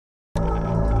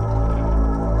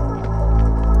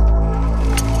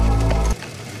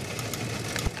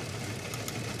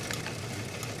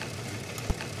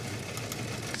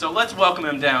So let's welcome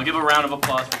him down. Give a round of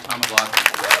applause for Tom McLOUGHLin.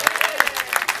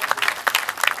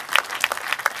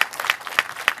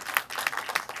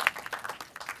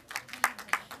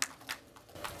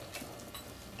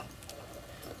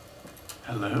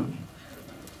 Hello.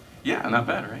 Yeah, not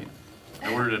bad, right?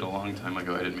 I ordered it a long time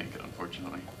ago. I didn't make it,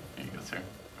 unfortunately. Here you go, sir.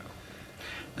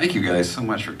 Thank you guys so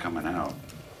much for coming out.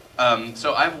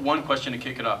 So I have one question to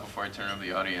kick it off before I turn it over to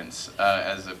the audience.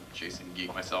 As a Jason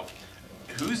geek myself,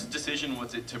 whose decision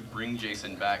was it to bring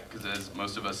Jason back? Because as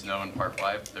most of us know, in Part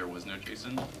 5, there was no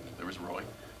Jason. There was Roy.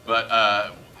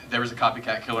 But there was a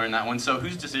copycat killer in that one. So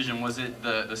whose decision was it?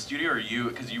 The studio or you?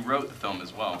 Because you wrote the film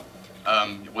as well.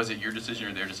 Was it your decision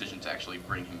or their decision to actually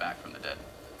bring him back from the dead?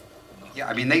 Yeah,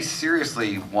 I mean, they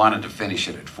seriously wanted to finish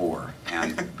it at 4.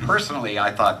 And personally, I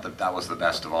thought that that was the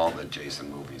best of all the Jason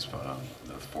movies, but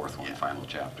the fourth one, Final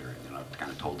Chapter, you know,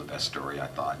 kind of told the best story, I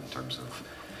thought, in terms of,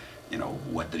 you know,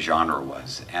 what the genre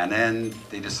was. And then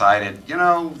they decided, you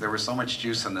know, there was so much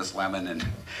juice in this lemon and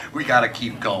we got to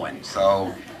keep going.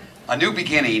 So a new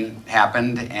beginning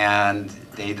happened and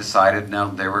they decided, no,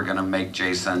 they were going to make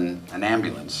Jason an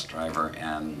ambulance driver,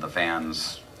 and the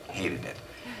fans hated it.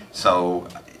 So,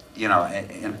 you know,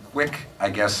 and quick, I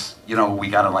guess, you know, we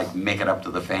got to like make it up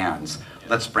to the fans.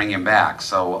 Let's bring him back.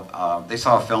 So they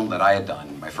saw a film that I had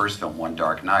done, my first film, One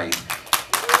Dark Night.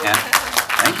 And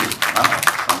thank you. Wow,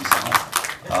 thumbs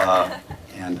up.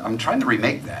 And I'm trying to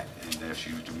remake that. And if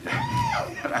you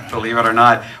believe it or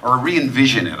not, or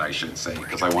re-envision it, I should say,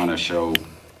 because I want to show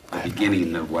the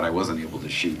beginning of what I wasn't able to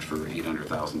shoot for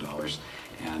 $800,000,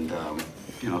 and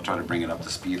you know, try to bring it up to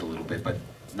speed a little bit, but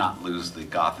not lose the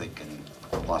gothic and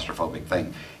claustrophobic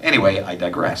thing. Anyway, I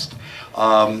digressed.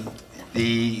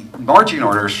 The marching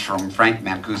orders from Frank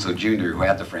Mancuso Jr., who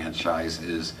had the franchise,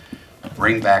 is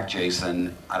bring back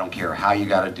Jason. I don't care how you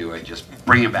got to do it, just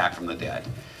bring him back from the dead.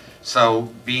 So,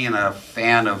 being a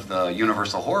fan of the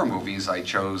Universal horror movies, I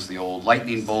chose the old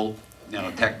lightning bolt, you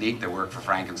know, technique that worked for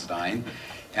Frankenstein.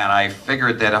 And I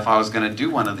figured that if I was going to do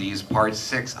one of these, Part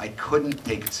 6, I couldn't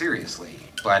take it seriously.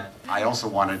 But I also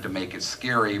wanted to make it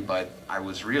scary, but I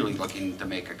was really looking to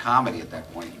make a comedy at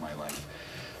that point in my life.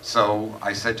 So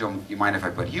I said to him, you mind if I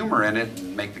put humor in it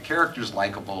and make the characters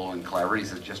likable and clever? He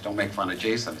said, just don't make fun of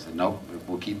Jason. I said, nope,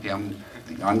 we'll keep him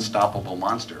the unstoppable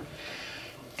monster.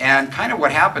 And kind of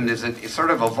what happened is it sort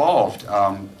of evolved.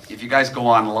 If you guys go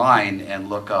online and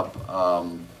look up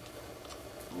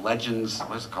Legends,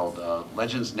 what's it called?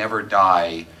 Legends Never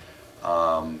Die,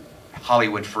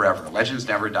 Hollywood Forever. Legends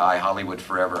Never Die, Hollywood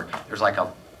Forever. There's like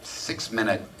a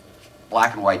 6-minute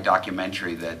black and white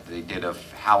documentary that they did of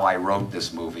how I wrote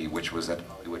this movie, which was at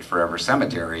Hollywood Forever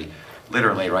Cemetery,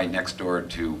 literally right next door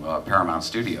to Paramount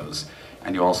Studios.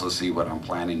 And you also see what I'm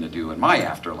planning to do in my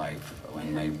afterlife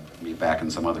when they meet back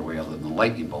in some other way other than the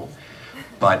lightning bolt.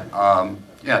 But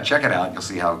yeah, check it out. You'll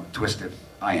see how twisted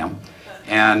I am.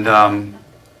 And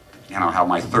you know, how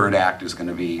my third act is going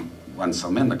to be once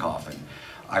I'm in the coffin.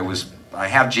 I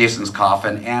have Jason's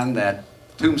coffin and that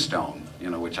tombstone, you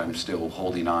know, which I'm still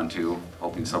holding on to,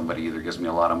 hoping somebody either gives me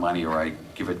a lot of money or I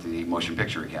give it to the Motion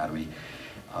Picture Academy,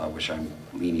 which I'm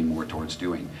leaning more towards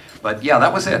doing. But yeah,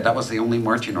 that was it. That was the only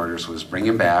marching orders, was bring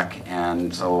him back,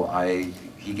 and so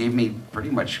he gave me pretty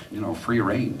much, you know, free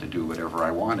reign to do whatever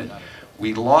I wanted.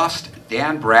 We lost,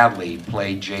 Dan Bradley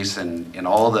played Jason in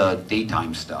all the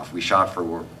daytime stuff. We shot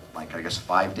for, like, I guess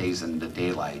 5 days in the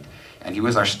daylight, and he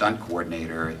was our stunt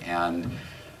coordinator, and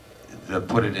to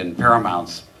put it in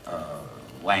Paramount's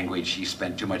language, he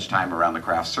spent too much time around the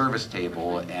craft service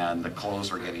table, and the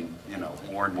clothes were getting, you know,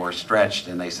 more and more stretched,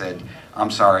 and they said, I'm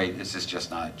sorry, this is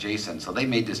just not Jason. So they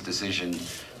made this decision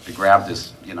to grab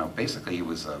this, you know, basically he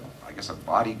was I guess a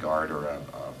bodyguard or a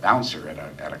bouncer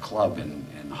at a club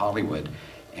in Hollywood,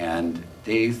 and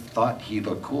they thought he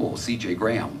looked cool, C.J.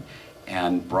 Graham,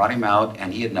 and brought him out,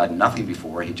 and he had done nothing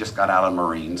before. He just got out of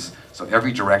Marines, so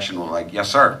every direction was like,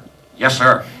 yes sir, yes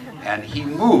sir. And he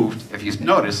moved, if you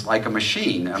notice, like a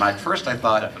machine. And at first I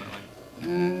thought,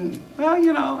 well,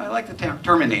 you know, I like the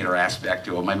Terminator aspect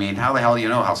to him. I mean, how the hell do you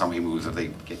know how somebody moves if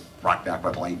they get brought back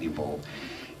with a lightning bolt?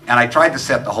 And I tried to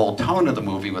set the whole tone of the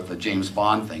movie with the James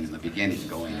Bond thing in the beginning,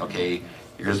 going, okay,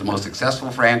 here's the most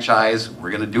successful franchise, we're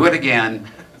going to do it again,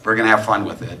 we're going to have fun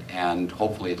with it, and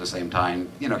hopefully at the same time,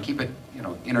 you know, keep it, you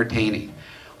know, entertaining.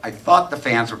 I thought the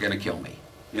fans were going to kill me.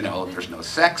 You know, there's no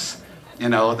sex. You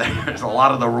know, there's a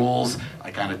lot of the rules I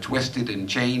kind of twisted and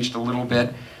changed a little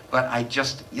bit, but I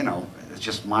just, you know, it's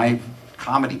just my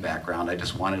comedy background. I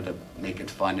just wanted to make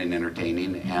it fun and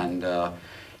entertaining and,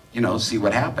 you know, see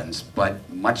what happens. But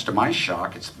much to my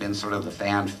shock, it's been sort of the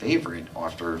fan favorite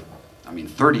after, I mean,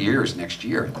 30 years next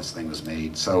year this thing was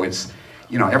made. So it's,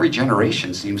 you know, every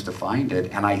generation seems to find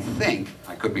it, and I think,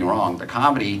 I could be wrong, the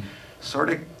comedy sort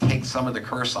of takes some of the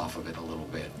curse off of it a little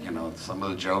bit. You know, some of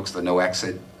the jokes, the no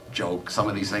exit joke, some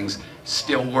of these things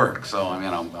still work. So I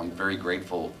mean, I'm very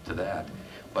grateful to that.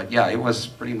 But yeah, it was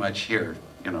pretty much here,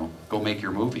 you know, go make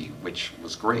your movie, which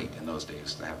was great in those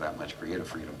days to have that much creative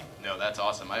freedom. No, that's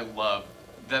awesome. I love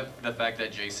the fact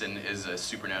that Jason is a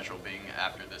supernatural being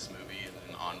after this movie, and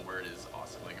then onward is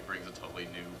awesome. Like, it brings a totally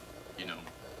new, you know,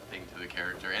 thing to the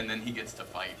character, and then he gets to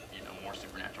fight, you know, more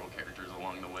supernatural characters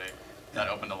along the way. That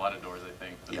opened a lot of doors, I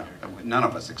think. Yeah, none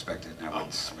of us expected. Now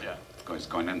yeah. It's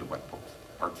going into what,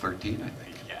 part 13, I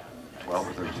think. Yeah. 12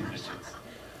 or 13.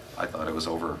 I thought it was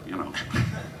over, you know.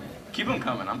 Keep them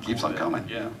coming. I'm cool Keeps on with coming.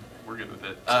 Yeah, we're good with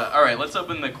it. All right, let's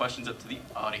open the questions up to the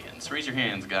audience. Raise your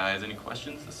hands, guys. Any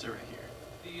questions? This is right here.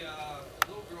 The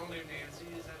little girl named Nancy,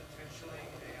 is that intentionally a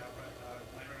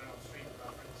Nightmare on Elm Street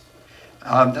reference?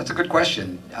 That's a good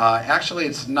question. Actually,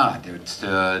 it's not. It's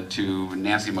to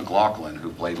Nancy McLOUGHLin,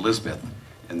 who played Lisbeth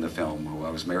in the film, who I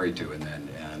was married to,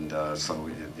 so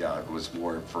yeah, it was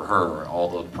more for her. All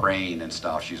the praying and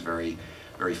stuff. She's very,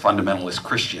 very fundamentalist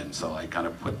Christian, so I kind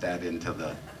of put that into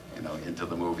the, you know, into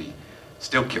the movie.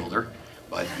 Still killed her,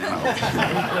 but you know.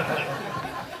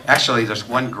 Actually, there's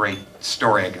one great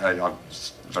story I'll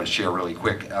try to share really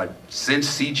quick.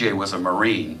 Since CJ was a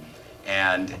Marine,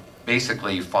 and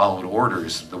basically followed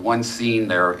orders. The one scene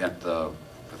there at the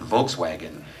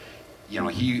Volkswagen, you know,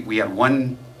 we had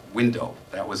one window.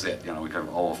 That was it. You know, we could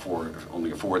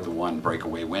only afford the one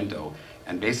breakaway window.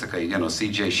 And basically, you know,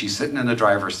 CJ, she's sitting in the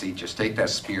driver's seat. Just take that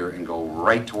spear and go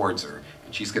right towards her,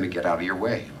 and she's going to get out of your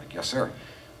way. I'm like, yes, sir.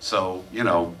 So, you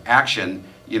know, action.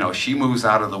 You know, she moves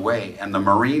out of the way, and the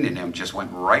Marine in him just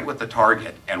went right with the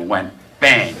target and went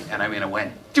bang. And I mean, it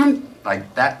went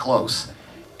like that close.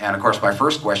 And of course, my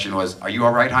first question was, "Are you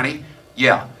all right, honey?"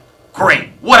 "Yeah." "Great!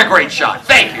 What a great shot!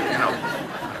 Thank you." You know,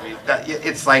 I mean,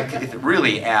 it's like it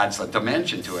really adds a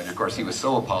dimension to it. And of course, he was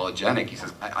so apologetic. He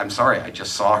says, "I'm sorry, I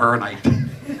just saw her, and I."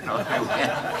 You know,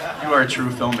 you are a true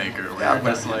filmmaker. Yeah,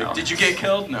 but just like, you know. Did you get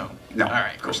killed? No. No. All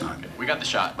right. Of course not. Okay. We got the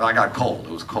shot. But I got cold.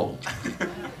 It was cold.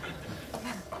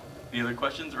 Any other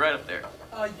questions? Right up there.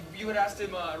 You had asked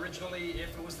him originally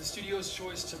if it was the studio's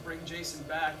choice to bring Jason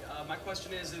back. My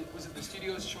question is, was it the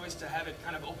studio's choice to have it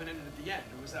kind of open-ended at the end,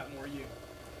 or was that more you?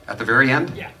 At the very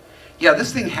end? Yeah. Yeah,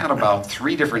 this thing had about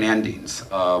 3 different endings.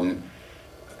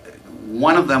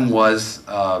 One of them was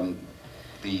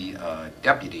the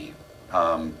deputy,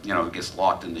 you know, gets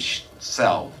locked in the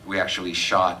cell. We actually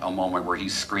shot a moment where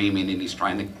he's screaming and he's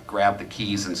trying to grab the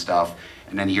keys and stuff,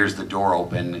 and then he hears the door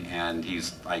open and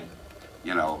he's like,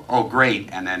 you know, "Oh, great,"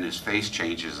 and then his face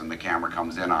changes and the camera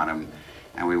comes in on him,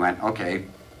 and we went, okay,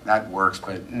 that works,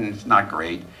 but it's not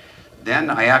great. Then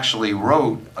I actually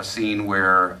wrote a scene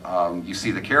where you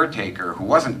see the caretaker, who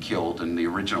wasn't killed in the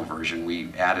original version.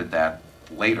 We added that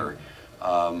later,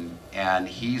 and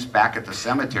he's back at the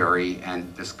cemetery,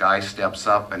 and this guy steps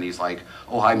up and he's like,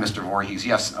 "Oh, hi, Mr. Voorhees.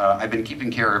 Yes, I've been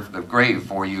keeping care of the grave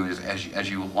for you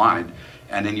as you wanted."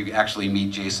 And then you actually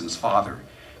meet Jason's father,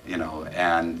 you know,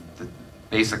 and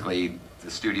basically the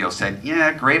studio said,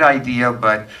 "Yeah, great idea,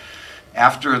 but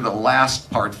after the last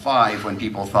part 5, when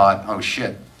people thought, oh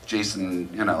shit, Jason,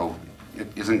 you know,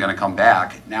 isn't going to come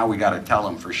back, now we got to tell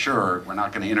him for sure. We're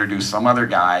not going to introduce some other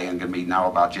guy and going to be now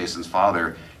about Jason's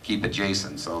father. Keep it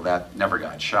Jason." So that never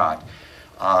got shot.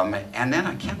 And then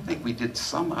I can't think, we did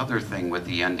some other thing with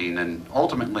the ending, and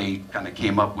ultimately kind of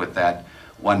came up with that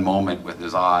one moment with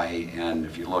his eye, and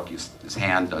if you look, his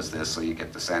hand does this, so you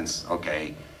get the sense,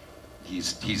 okay,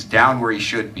 he's down where he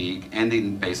should be,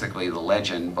 ending basically the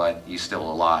legend, but he's still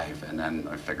alive. And then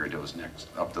I figured it was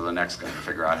up to the next guy to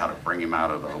figure out how to bring him out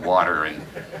of the water and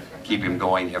keep him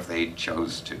going if they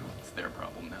chose to. It's their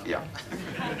problem now. Yeah.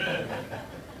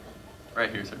 Right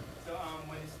here, sir. So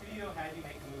when the studio had you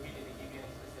make a movie, did it give you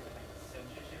any specific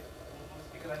censorship rules?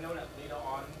 Because I know that later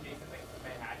on, Jason's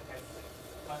Manhattan has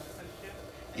tons of censorship.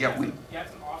 Yeah, you have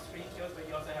some off-screen shows, but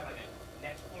you also have like a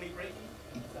net fully breaking.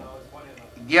 So I was wondering.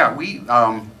 Yeah,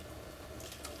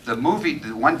 the movie,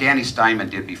 the one Danny Steinman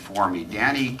did before me,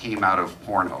 Danny came out of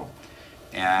porno,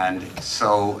 and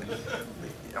so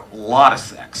a lot of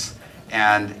sex,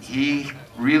 and he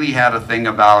really had a thing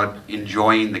about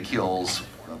enjoying the kills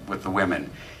with the women,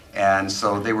 and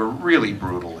so they were really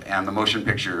brutal. And the motion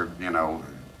picture, you know,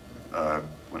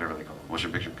 whatever they call it,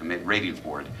 motion picture ratings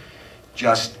board,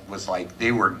 just was like,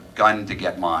 they were gunned to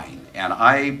get mine. And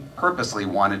I purposely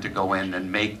wanted to go in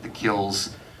and make the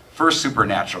kills first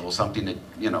supernatural, something that,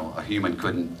 you know, a human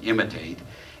couldn't imitate,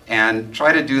 and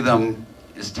try to do them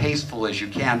as tasteful as you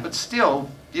can, but still,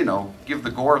 you know, give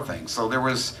the gore thing. So there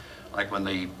was, like when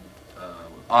the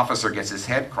officer gets his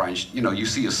head crunched, you know, you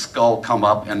see his skull come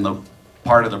up and the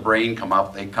part of the brain come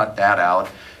up, they cut that out.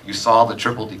 You saw the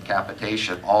triple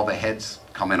decapitation, all the heads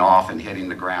coming off and hitting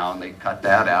the ground, they cut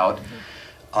that out.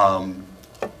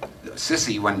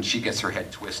 Sissy, when she gets her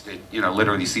head twisted, you know,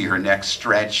 literally see her neck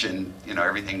stretch and, you know,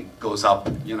 everything goes up,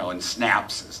 you know, and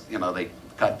snaps, you know, they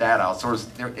cut that out. So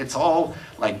it's all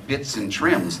like bits and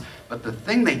trims. But the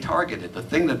thing they targeted, the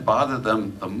thing that bothered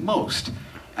them the most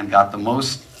and got the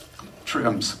most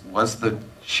trims was the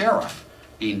sheriff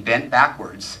being bent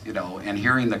backwards, you know, and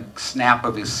hearing the snap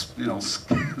of his, you know,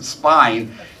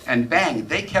 spine, and bang,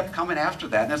 they kept coming after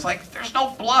that. And it's like, there's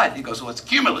no blood. He goes, well, it's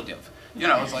cumulative. You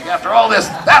know, it's like, after all this,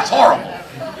 that's horrible.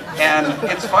 And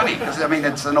it's funny, because, I mean,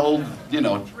 it's an old, you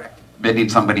know, bending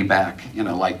somebody back, you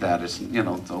know, like that. It's, you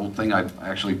know, the old thing I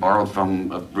actually borrowed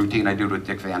from a routine I do with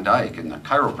Dick Van Dyke in the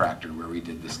chiropractor, where we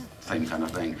did this same kind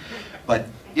of thing. But,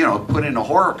 you know, put in a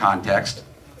horror context,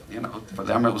 you know, for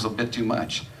them it was a bit too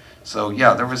much. So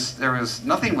yeah, there was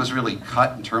nothing was really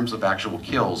cut in terms of actual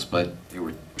kills, but they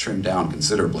were trimmed down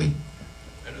considerably.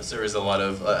 I noticed there was a lot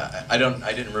of, I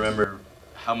didn't remember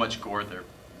how much gore there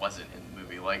wasn't in the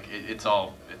movie. Like, it's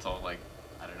all like,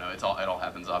 I don't know, it all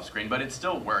happens off screen, but it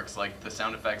still works. Like, the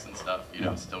sound effects and stuff, you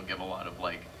know, still give a lot of,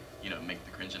 like, you know, make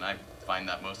the cringe. And I find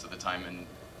that most of the time in,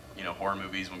 you know, horror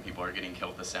movies, when people are getting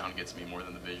killed, the sound gets me more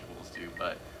than the visuals do.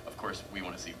 But of course, we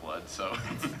want to see blood, so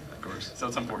Of course. So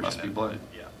it's unfortunate. There must be blood.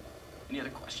 Yeah. Any other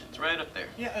questions? Right up there.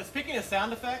 Yeah. Speaking of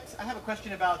sound effects, I have a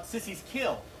question about Sissy's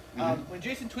kill. When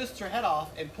Jason twists her head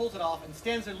off and pulls it off and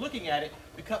stands there looking at it,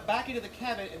 we cut back into the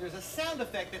cabin and there's a sound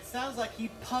effect that sounds like he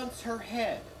punts her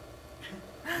head.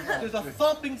 There's a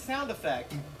thumping sound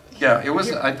effect. Yeah, it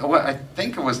was. I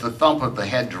think it was the thump of the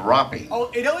head dropping.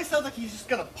 Oh, it always sounds like he's just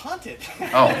gonna punt it.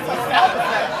 Oh. It's a sound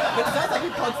effect. It sounds like he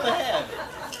punts the head.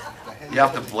 You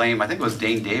have to blame, I think it was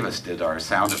Dane Davis did our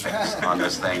sound effects on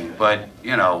this thing, but,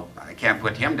 you know, I can't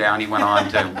put him down. He went on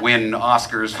to win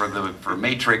Oscars for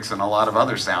Matrix and a lot of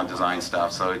other sound design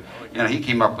stuff, so, you know, he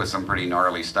came up with some pretty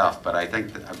gnarly stuff, but I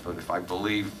think that, if I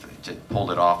believe, it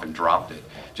pulled it off and dropped it.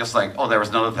 Just like, oh, there was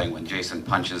another thing, when Jason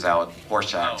punches out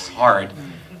Horseshack's hard,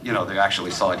 you know, they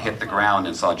actually saw it hit the ground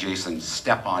and saw Jason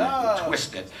step on it and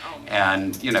twist it,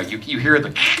 and, you know, you hear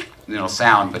the, you know,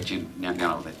 sound, but you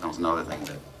know, that was another thing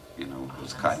that, you know,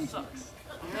 was cut. Sucks.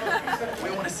 We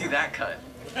want to see that cut.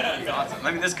 That'd be awesome. I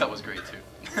mean, this cut was great too.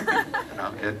 You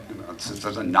know,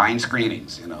 it's 9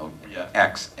 screenings, you know, Yeah.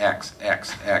 X,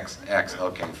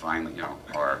 okay, finally, you know,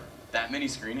 or That many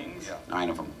screenings? yeah, 9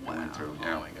 of them Wow. went through, Oh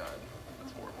yeah. my god.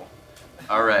 That's horrible.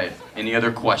 All right. Any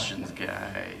other questions, guys?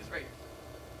 Right.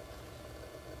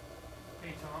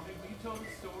 Hey Tom, will you tell the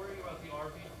story about the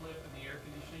RV flip and the air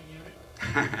conditioning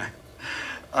unit?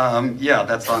 Yeah,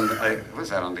 that's on, what was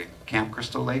that, on the Camp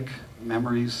Crystal Lake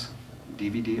Memories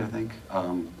DVD, I think?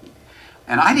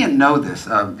 And I didn't know this.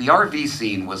 The RV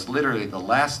scene was literally the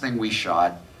last thing we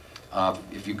shot.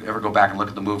 If you ever go back and look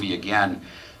at the movie again,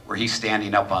 where he's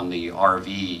standing up on the RV,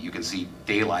 you can see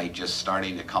daylight just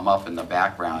starting to come up in the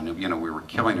background. You know, we were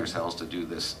killing ourselves to do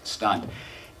this stunt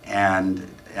and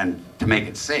to make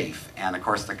it safe. And of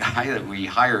course, the guy that we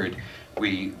hired,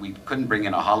 we couldn't bring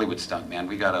in a Hollywood stuntman.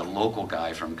 We got a local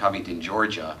guy from Covington,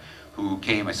 Georgia, who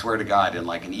came, I swear to God, in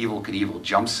like an Evel Knievel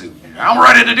jumpsuit. I'm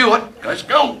ready to do it. Let's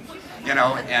go. You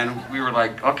know, and we were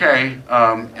like, okay,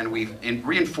 and we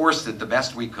reinforced it the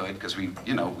best we could, because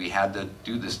we had to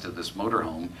do this to this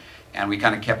motorhome, and we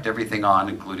kind of kept everything on,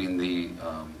 including the,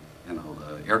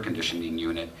 the air conditioning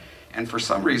unit. And for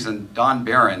some reason, Don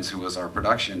Behrens, who was our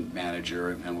production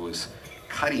manager and was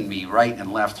cutting me right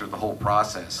and left through the whole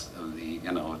process of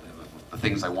the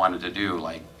things I wanted to do,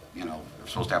 like, you know, we're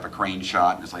supposed to have a crane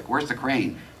shot, and it's like, where's the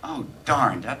crane? Oh,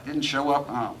 darn, that didn't show up?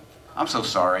 Oh, I'm so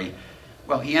sorry.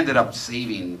 Well, he ended up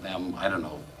saving them, I don't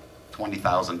know,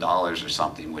 $20,000 or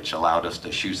something, which allowed us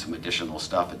to shoot some additional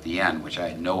stuff at the end, which I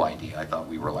had no idea. I thought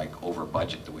we were like over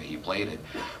budget the way he played it.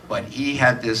 But he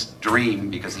had this dream,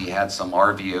 because he had some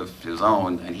RV of his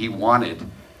own, and he wanted,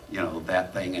 you know,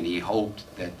 that thing, and he hoped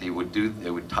that they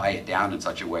would tie it down in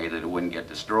such a way that it wouldn't get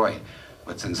destroyed.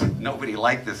 But since nobody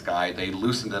liked this guy, they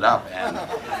loosened it up, and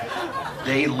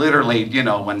they literally, you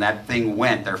know, when that thing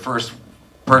went, their first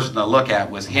person to look at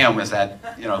was him, as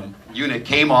that, you know, unit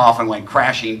came off and went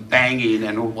crashing, banging,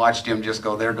 and watched him just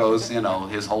go, there goes, you know,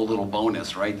 his whole little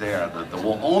bonus right there, the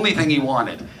only thing he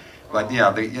wanted. But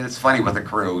yeah, it's funny with the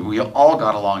crew. We all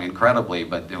got along incredibly,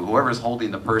 but whoever's holding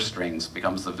the purse strings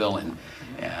becomes the villain.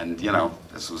 And, you know,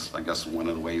 this was, I guess, one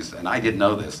of the ways, and I didn't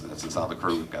know this, this is how the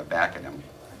crew got back at him.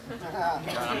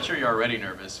 I'm sure you're already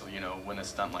nervous, you know, when a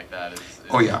stunt like that is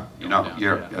Oh yeah, you know, down.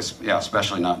 yeah,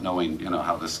 especially not knowing, you know,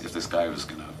 how if this guy was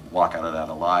gonna walk out of that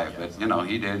alive. But you know,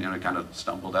 he did. You know, kind of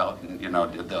stumbled out and you know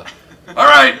did the, all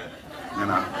right, you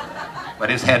know. But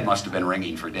his head must have been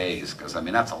ringing for days because I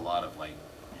mean that's a lot of like,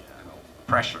 you know,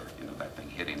 pressure. You know, that thing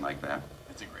hitting like that.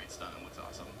 It's a great stunt. It looks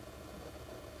awesome.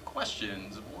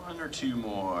 Questions? One or two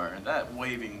more. That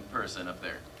waving person up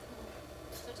there.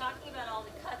 So talking about all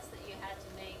the cuts that you had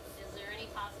to make, is there any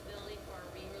possibility for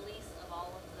a re-release of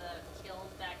all of the kills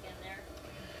back in there?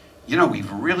 You know,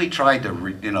 we've really tried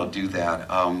to, you know, do that.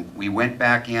 We went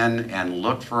back in and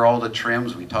looked for all the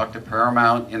trims. We talked to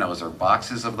Paramount, you know, is there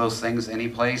boxes of those things any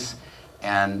place?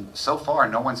 And so far,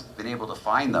 no one's been able to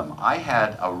find them. I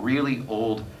had a really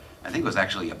old, I think it was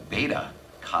actually a beta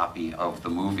copy of the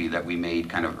movie that we made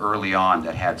kind of early on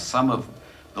that had some of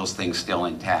those things still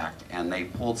intact. And they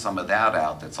pulled some of that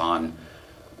out that's on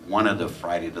one of the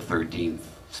Friday the 13th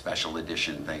special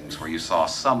edition things where you saw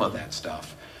some of that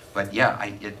stuff. But yeah,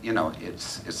 you know,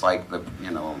 it's like the,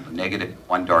 you know, the negative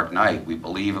One Dark Night. We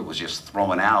believe it was just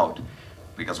thrown out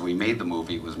because we made the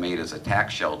movie. It was made as a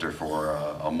tax shelter for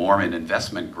a Mormon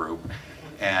investment group.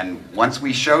 And once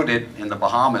we showed it in the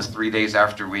Bahamas 3 days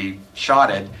after we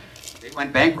shot it, they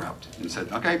went bankrupt and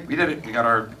said, okay, we did it. We got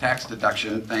our tax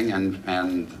deduction thing.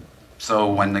 And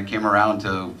so when they came around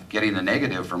to getting the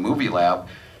negative from Movie Lab,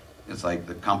 it's like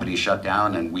the company shut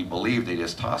down and we believe they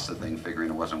just tossed the thing figuring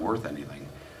it wasn't worth anything.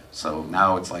 So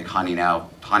now it's like hunting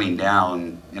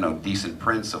down, you know, decent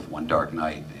prints of One Dark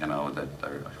Night, you know, that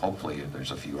are, hopefully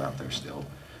there's a few out there still.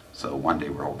 So one day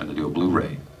we're hoping to do a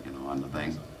Blu-ray, you know, on the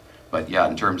thing. But yeah,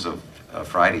 in terms of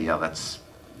Friday, yeah, that's,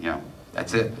 you know,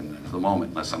 that's it at the moment,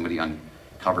 unless somebody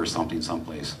uncovers something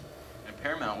someplace. And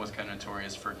Paramount was kind of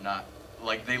notorious for not,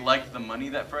 like, they liked the money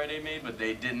that Friday made, but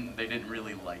they didn't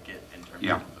really like it in terms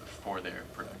of for their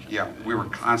production. Yeah, we were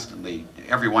constantly,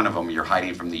 every one of them, you're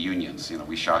hiding from the unions. You know,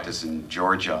 we shot this in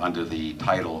Georgia under the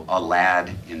title "A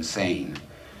Lad Insane,"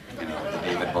 you know, the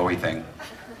David Bowie thing,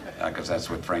 because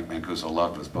that's what Frank Mancuso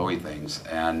loved was Bowie things.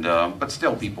 And but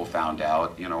still, people found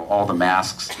out. You know, all the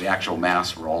masks, the actual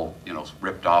masks, were all, you know,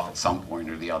 ripped off at some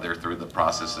point or the other through the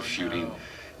process of shooting. No.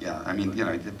 Yeah, I mean, you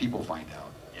know, people find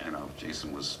out. Yeah. You know,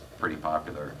 Jason was pretty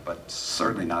popular, but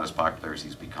certainly not as popular as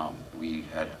he's become. We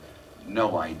had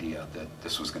no idea that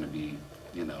this was going to be,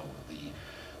 you know, the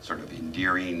sort of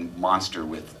endearing monster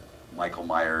with Michael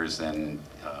Myers and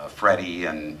Freddy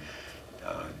and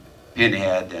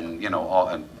Pinhead and, you know,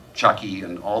 and Chucky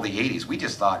and all the 80s. We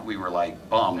just thought we were like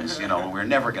bums, you know, and we're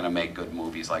never going to make good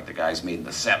movies like the guys made in the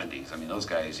 70s. I mean, those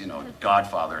guys, you know,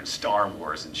 Godfather and Star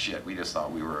Wars and shit. We just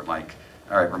thought we were like,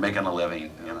 all right, we're making a living,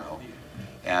 you know.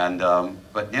 And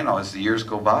but you know, as the years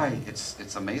go by,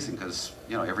 it's amazing because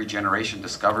you know every generation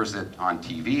discovers it on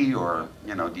TV or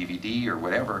you know DVD or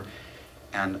whatever,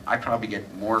 and I probably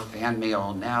get more fan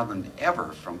mail now than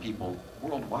ever from people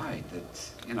worldwide.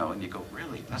 That you know, and you go,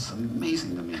 really, that's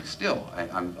amazing to me. Still,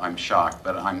 I'm shocked,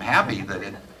 but I'm happy that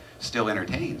it still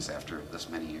entertains after this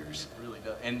many years. It really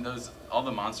does. And those all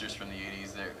the monsters from the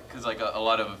 '80s, there because like a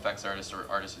lot of effects artists or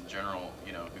artists in general,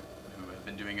 you know.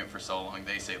 Been doing it for so long,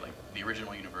 they say like the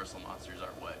original Universal monsters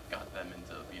are what got them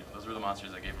into, you know, those were the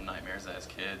monsters that gave them nightmares as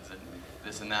kids and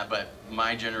this and that. But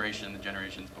my generation, the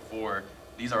generations before,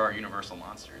 these are our Universal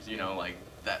monsters. You know, like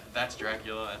that's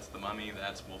Dracula, that's the Mummy,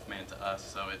 that's Wolfman to us.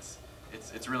 So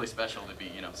it's really special to be,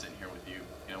 you know, sitting here with you,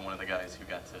 you know, one of the guys who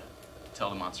got to tell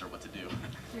the monster what to do,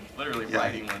 literally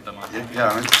riding with the monster.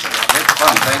 Yeah, it's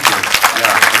fun. Thank you.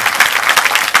 Yeah.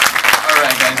 All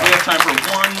right, guys, we have time for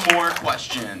one more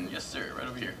question. Yes, sir, right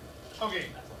over here. Okay.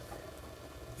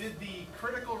 Did the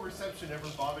critical reception ever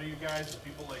bother you guys with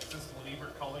people like Siskel and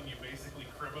Ebert calling you basically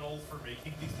criminals for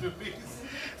making these movies?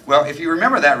 Well, if you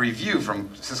remember that review from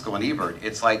Siskel and Ebert,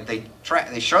 it's like they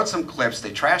showed some clips,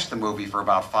 they trashed the movie for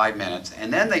about 5 minutes,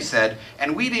 and then they said,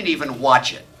 and we didn't even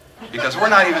watch it, because we're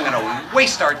not even going to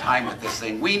waste our time with this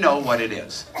thing. We know what it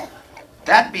is.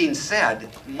 That being said,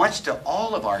 much to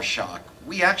all of our shock,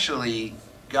 we actually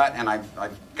got, and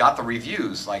I've got the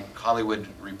reviews, like Hollywood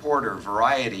Reporter,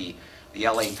 Variety, the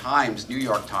LA Times, New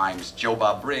York Times, Joe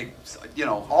Bob Briggs, you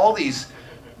know, all these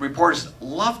reporters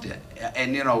loved it.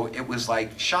 And, you know, it was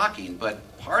like shocking, but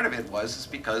part of it was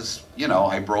because, you know,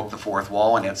 I broke the fourth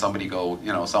wall and had somebody go,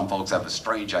 you know, some folks have a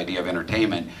strange idea of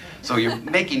entertainment. So you're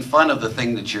making fun of the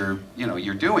thing that you're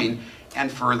doing.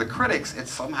 And for the critics, it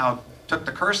somehow took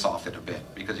the curse off it a bit,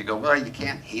 because you go, well, you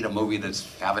can't hate a movie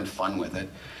that's having fun with it,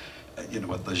 you know,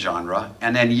 with the genre.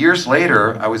 And then years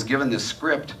later, I was given this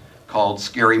script called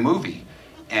Scary Movie,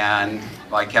 and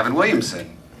by Kevin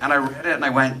Williamson. And I read it and I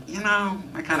went, you know,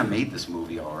 I kind of made this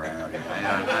movie all right.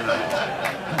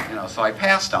 You know, know, so I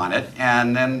passed on it,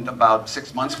 and then about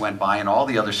 6 months went by, and all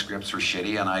the other scripts were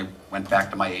shitty, and I went back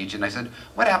to my agent, and I said,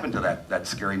 what happened to that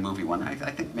scary movie one? I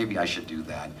think maybe I should do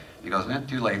that. He goes,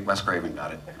 too late, Wes Craven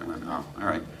got it. I went, oh, all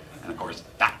right. And of course,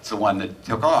 that's the one that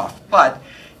took off. But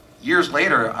years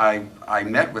later, I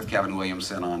met with Kevin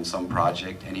Williamson on some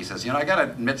project, and he says, you know, I got to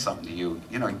admit something to you.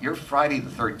 You know, your Friday the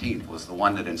 13th was the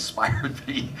one that inspired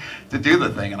me to do the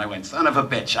thing. And I went, son of a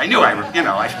bitch. I knew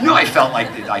I felt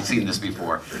like I'd seen this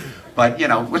before. But, you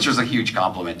know, which was a huge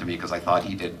compliment to me, because I thought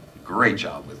he did a great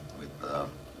job with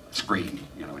Scream,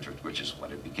 you know, which is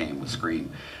what it became with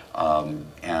Scream.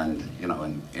 And, you know,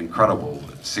 an incredible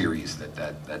series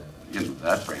that you know,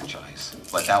 that franchise.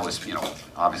 But that was, you know,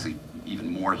 obviously even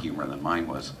more humor than mine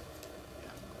was.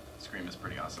 Yeah. Scream is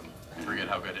pretty awesome. I forget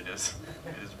how good it is.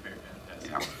 It is very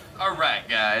fantastic. Yeah. All right,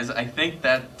 guys. I think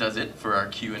that does it for our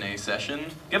Q&A session.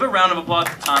 Give a round of applause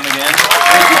to Tom again.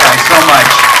 Thank you guys so much.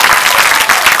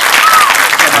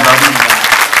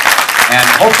 And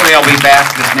hopefully I'll be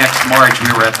back this next March.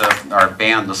 We were at our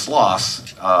band, The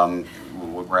Sloths.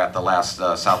 We're at the last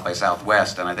South by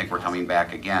Southwest, and I think we're coming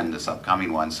back again this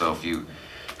upcoming one. So if you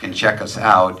can check us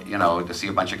out, you know, to see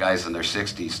a bunch of guys in their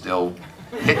 60s still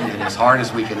hitting it as hard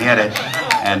as we can hit it,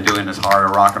 and doing as hard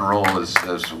a rock and roll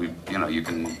as we, you know, you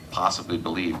can possibly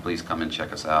believe. Please come and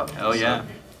check us out. Hell yeah.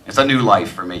 It's a new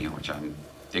life for me, which I'm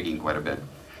digging quite a bit.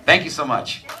 Thank you so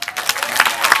much.